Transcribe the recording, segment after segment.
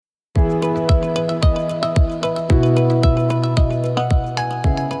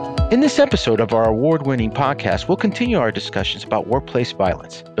In this episode of our award-winning podcast, we'll continue our discussions about workplace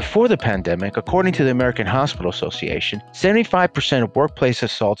violence. Before the pandemic, according to the American Hospital Association, 75% of workplace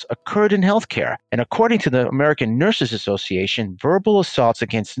assaults occurred in healthcare. And according to the American Nurses Association, verbal assaults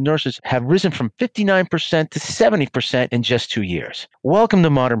against nurses have risen from 59% to 70% in just 2 years. Welcome to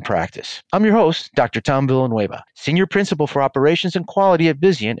Modern Practice. I'm your host, Dr. Tom Villanueva, Senior Principal for Operations and Quality at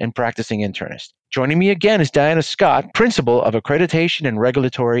Vizient and practicing internist. Joining me again is Diana Scott, Principal of Accreditation and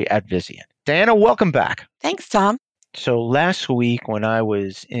Regulatory at Vizient. Diana, welcome back. Thanks, Tom. So last week when I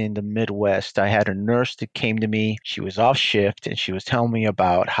was in the Midwest, I had a nurse that came to me. She was off shift and she was telling me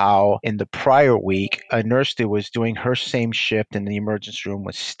about how in the prior week, a nurse that was doing her same shift in the emergency room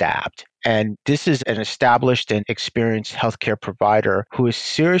was stabbed. And this is an established and experienced healthcare provider who is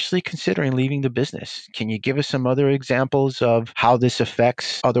seriously considering leaving the business. Can you give us some other examples of how this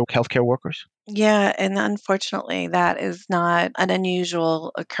affects other healthcare workers? Yeah, and unfortunately, that is not an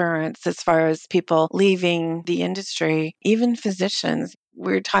unusual occurrence as far as people leaving the industry, even physicians.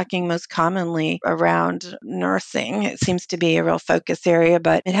 We're talking most commonly around nursing. It seems to be a real focus area,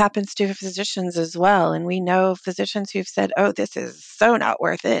 but it happens to physicians as well. And we know physicians who've said, oh, this is so not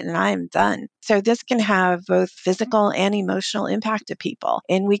worth it, and I'm done. So this can have both physical and emotional impact to people.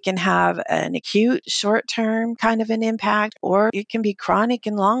 And we can have an acute short-term kind of an impact, or it can be chronic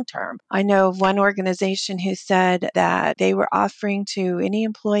and long-term. I know of one organization who said that they were offering to any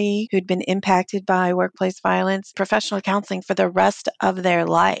employee who'd been impacted by workplace violence professional counseling for the rest of their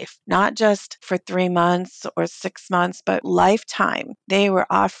life, not just for 3 months or 6 months, but lifetime. They were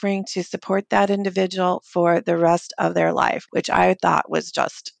offering to support that individual for the rest of their life, which I thought was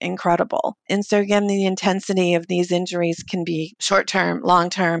just incredible. And so again, the intensity of these injuries can be short-term,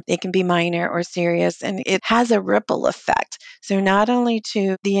 long-term, they can be minor or serious, and it has a ripple effect. So not only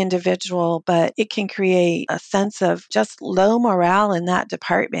to the individual, but it can create a sense of just low morale in that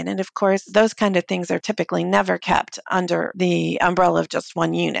department. And of course, those kind of things are typically never kept under the umbrella of just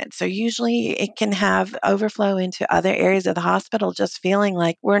one unit. So usually it can have overflow into other areas of the hospital, just feeling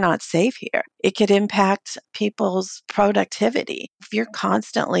like we're not safe here. It could impact people's productivity. If you're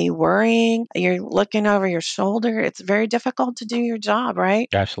constantly worrying, you're looking over your shoulder, it's very difficult to do your job, right?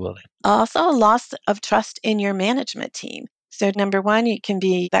 Absolutely. Also, a loss of trust in your management team. So, number one, it can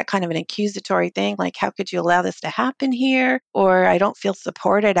be that kind of an accusatory thing, like, how could you allow this to happen here? Or I don't feel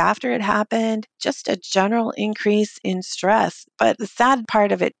supported after it happened. Just a general increase in stress. But the sad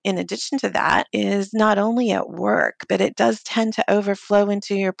part of it, in addition to that, is not only at work, but it does tend to overflow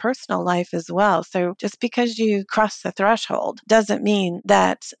into your personal life as well. So, just because you cross the threshold doesn't mean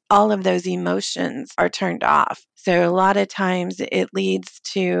that all of those emotions are turned off. So a lot of times it leads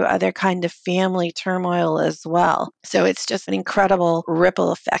to other kind of family turmoil as well. So it's just an incredible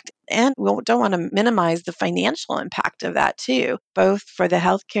ripple effect. And we don't want to minimize the financial impact of that too, both for the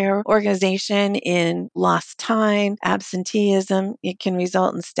healthcare organization in lost time, absenteeism. It can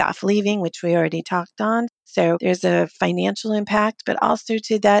result in staff leaving, which we already talked on. So there's a financial impact, but also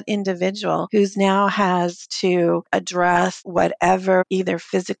to that individual who's now has to address whatever either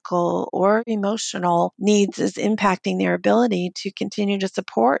physical or emotional needs is impacting their ability to continue to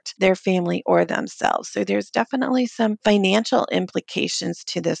support their family or themselves. So there's definitely some financial implications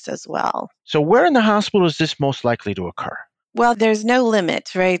to this as well. So where in the hospital is this most likely to occur? Well, there's no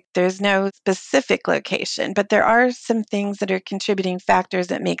limit, right? There's no specific location, but there are some things that are contributing factors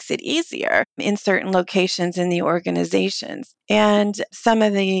that makes it easier in certain locations in the organizations. And some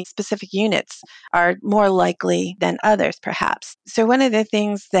of the specific units are more likely than others, perhaps. So one of the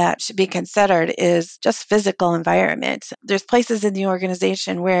things that should be considered is just physical environment. There's places in the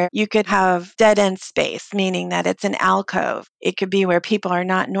organization where you could have dead-end space, meaning that it's an alcove. It could be where people are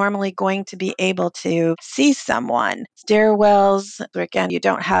not normally going to be able to see someone. Stairwells, where again, you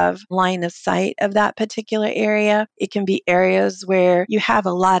don't have line of sight of that particular area. It can be areas where you have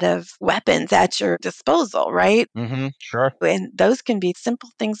a lot of weapons at your disposal, right? Sure. And those can be simple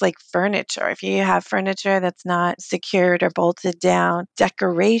things like furniture. If you have furniture that's not secured or bolted down,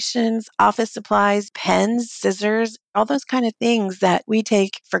 decorations, office supplies, pens, scissors, all those kind of things that we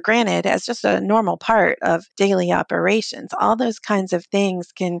take for granted as just a normal part of daily operations. All those kinds of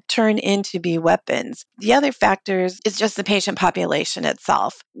things can turn into be weapons. The other factors is just the patient population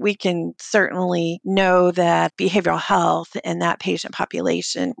itself. We can certainly know that behavioral health in that patient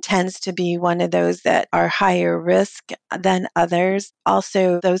population tends to be one of those that are higher risk than than others.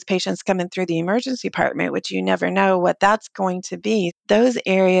 Also, those patients coming through the emergency department, which you never know what that's going to be, those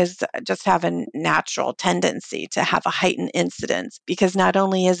areas just have a natural tendency to have a heightened incidence because not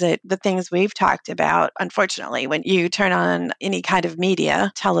only is it the things we've talked about, unfortunately, when you turn on any kind of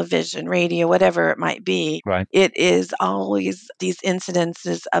media, television, radio, whatever it might be, Right. it is always these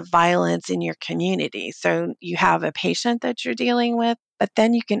incidences of violence in your community. So you have a patient that you're dealing with, but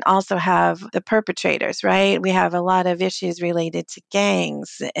then you can also have the perpetrators, right? We have a lot of issues related to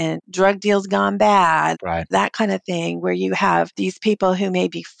gangs and drug deals gone bad, Right. that kind of thing, where you have these people who may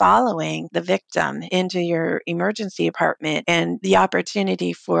be following the victim into your emergency department and the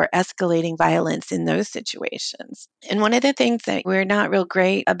opportunity for escalating violence in those situations. And one of the things that we're not real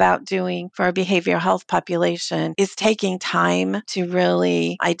great about doing for our behavioral health population is taking time to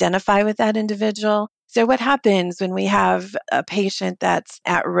really identify with that individual. So, what happens when we have a patient that's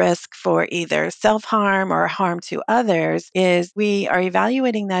at risk for either self harm or harm to others is we are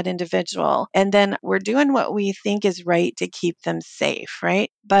evaluating that individual and then we're doing what we think is right to keep them safe, right?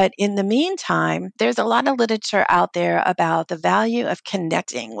 But in the meantime, there's a lot of literature out there about the value of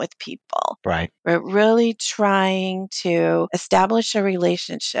connecting with people. Right. We're really trying to establish a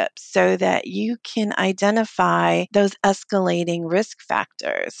relationship so that you can identify those escalating risk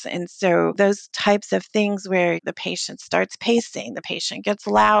factors. And so, those types of things where the patient starts pacing, the patient gets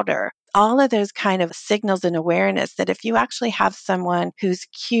louder, all of those kind of signals and awareness that if you actually have someone who's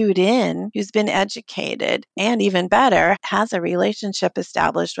cued in, who's been educated, and even better, has a relationship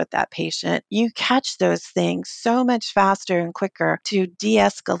established with that patient, you catch those things so much faster and quicker to de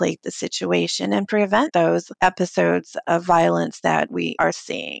escalate the situation and prevent those episodes of violence that we are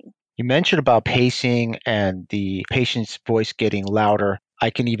seeing. You mentioned about pacing and the patient's voice getting louder. I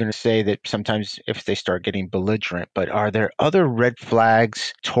can even say that sometimes if they start getting belligerent, but are there other red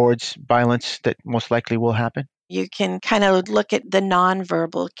flags towards violence that most likely will happen? You can kind of look at the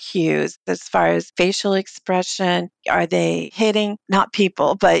nonverbal cues as far as facial expression. Are they hitting, not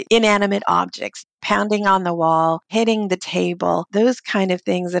people, but inanimate objects, pounding on the wall, hitting the table, those kind of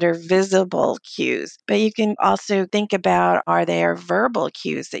things that are visible cues. But you can also think about, are there verbal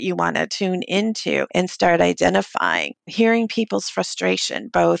cues that you want to tune into and start identifying? Hearing people's frustration,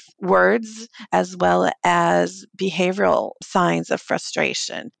 both words as well as behavioral signs of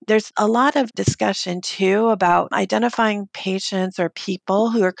frustration. There's a lot of discussion too about identifying patients or people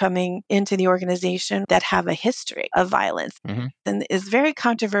who are coming into the organization that have a history of violence. Hmm. And is very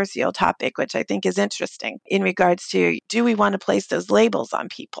controversial topic, which I think is interesting in regards to, do we want to place those labels on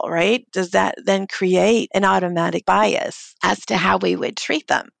people, right? Does that then create an automatic bias as to how we would treat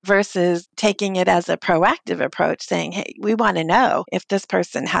them versus taking it as a proactive approach, saying, hey, we want to know if this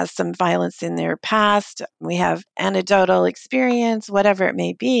person has some violence in their past, we have anecdotal experience, whatever it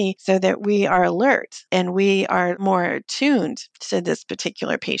may be, so that we are alert and we are more tuned to this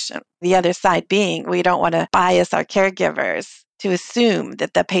particular patient. The other side being, we don't want to bias our caregivers to assume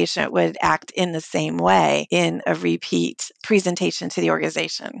that the patient would act in the same way in a repeat presentation to the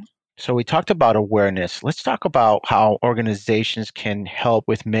organization. So we talked about awareness. Let's talk about how organizations can help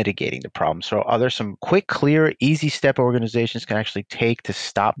with mitigating the problem. So are there some quick, clear, easy step organizations can actually take to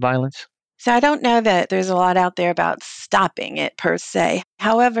stop violence? So I don't know that there's a lot out there about stopping it per se.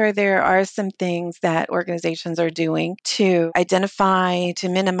 However, there are some things that organizations are doing to identify, to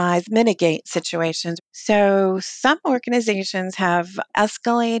minimize, mitigate situations. So some organizations have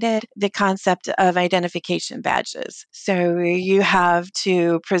escalated the concept of identification badges. So you have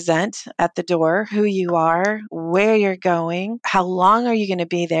to present at the door who you are, where you're going, how long are you going to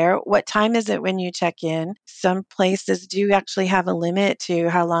be there, what time is it when you check in. Some places do actually have a limit to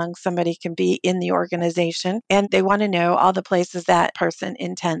how long somebody can be in the organization, and they want to know all the places that person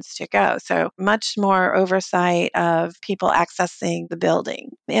intends to go. So much more oversight of people accessing the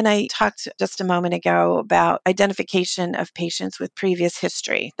building. And I talked just a moment ago about identification of patients with previous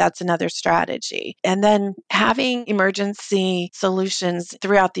history. That's another strategy. And then having emergency solutions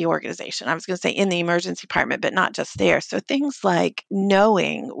throughout the organization. I was going to say in the emergency department, but not just there. So things like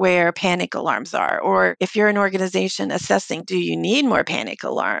knowing where panic alarms are, or if you're an organization assessing, do you need more panic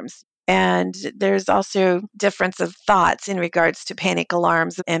alarms? And there's also difference of thoughts in regards to panic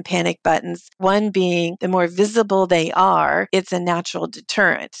alarms and panic buttons. One being, the more visible they are, it's a natural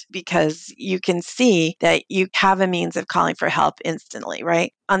deterrent because you can see that you have a means of calling for help instantly,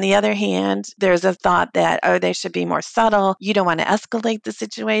 right? On the other hand, there's a thought that, oh, they should be more subtle. You don't want to escalate the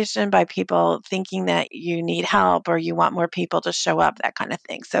situation by people thinking that you need help or you want more people to show up, that kind of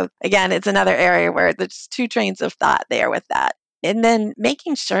thing. So again, it's another area where there's two trains of thought there with that. And then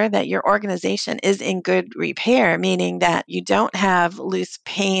making sure that your organization is in good repair, meaning that you don't have loose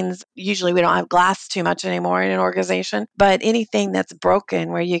panes. Usually we don't have glass too much anymore in an organization, but anything that's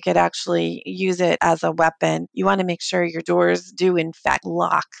broken where you could actually use it as a weapon, you want to make sure your doors do in fact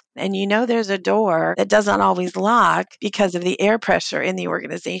lock. And there's a door that doesn't always lock because of the air pressure in the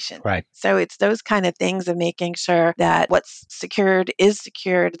organization. Right. So it's those kind of things of making sure that what's secured is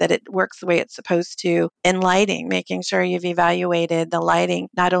secured, that it works the way it's supposed to. And lighting, making sure you've evaluated the lighting,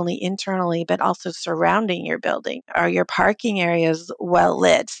 not only internally, but also surrounding your building. Are your parking areas well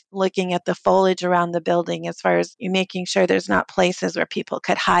lit? Looking at the foliage around the building as far as you making sure there's not places where people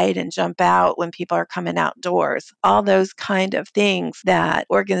could hide and jump out when people are coming outdoors. All those kind of things that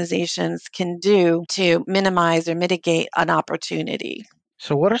organizations can do to minimize or mitigate an opportunity.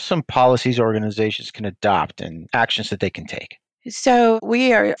 So what are some policies organizations can adopt and actions that they can take? So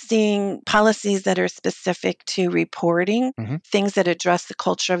we are seeing policies that are specific to reporting, things that address the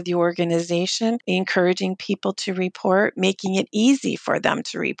culture of the organization, encouraging people to report, making it easy for them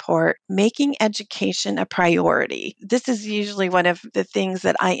to report, making education a priority. This is usually one of the things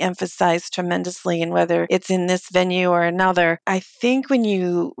that I emphasize tremendously, and whether it's in this venue or another. I think when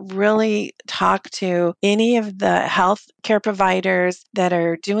you really talk to any of the health care providers that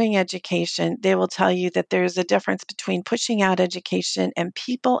are doing education, they will tell you that there's a difference between pushing out education and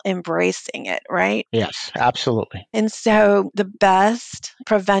people embracing it, right? Yes, absolutely. And so the best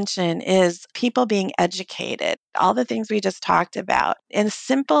prevention is people being educated, all the things we just talked about. And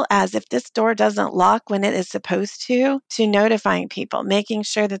simple as if this door doesn't lock when it is supposed to notifying people, making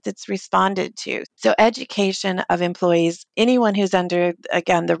sure that it's responded to. So education of employees, anyone who's under,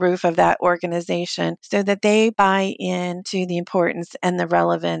 again, the roof of that organization, so that they buy into the importance and the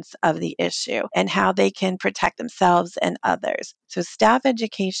relevance of the issue and how they can protect themselves and others. So staff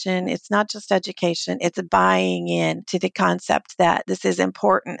education, it's not just education, it's buying in to the concept that this is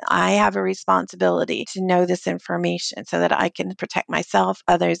important. I have a responsibility to know this information so that I can protect myself,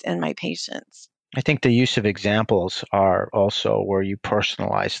 others, and my patients. I think the use of examples are also where you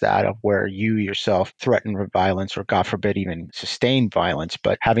personalize that, of where you yourself threaten violence or, God forbid, even sustain violence.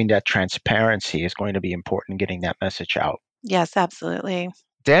 But having that transparency is going to be important in getting that message out. Yes, absolutely.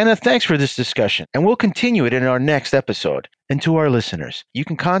 Diana, thanks for this discussion, and we'll continue it in our next episode. And to our listeners, you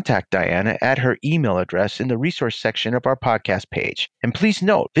can contact Diana at her email address in the resource section of our podcast page. And please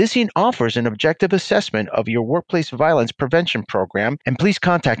note, Vizient offers an objective assessment of your workplace violence prevention program, and please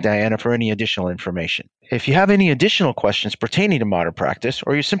contact Diana for any additional information. If you have any additional questions pertaining to Modern Practice,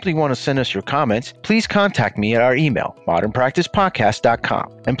 or you simply want to send us your comments, please contact me at our email,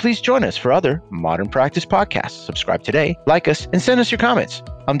 modernpracticepodcast.com. And please join us for other Modern Practice podcasts. Subscribe today, like us, and send us your comments.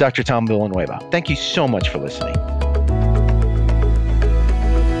 I'm Dr. Tom Villanueva. Thank you so much for listening.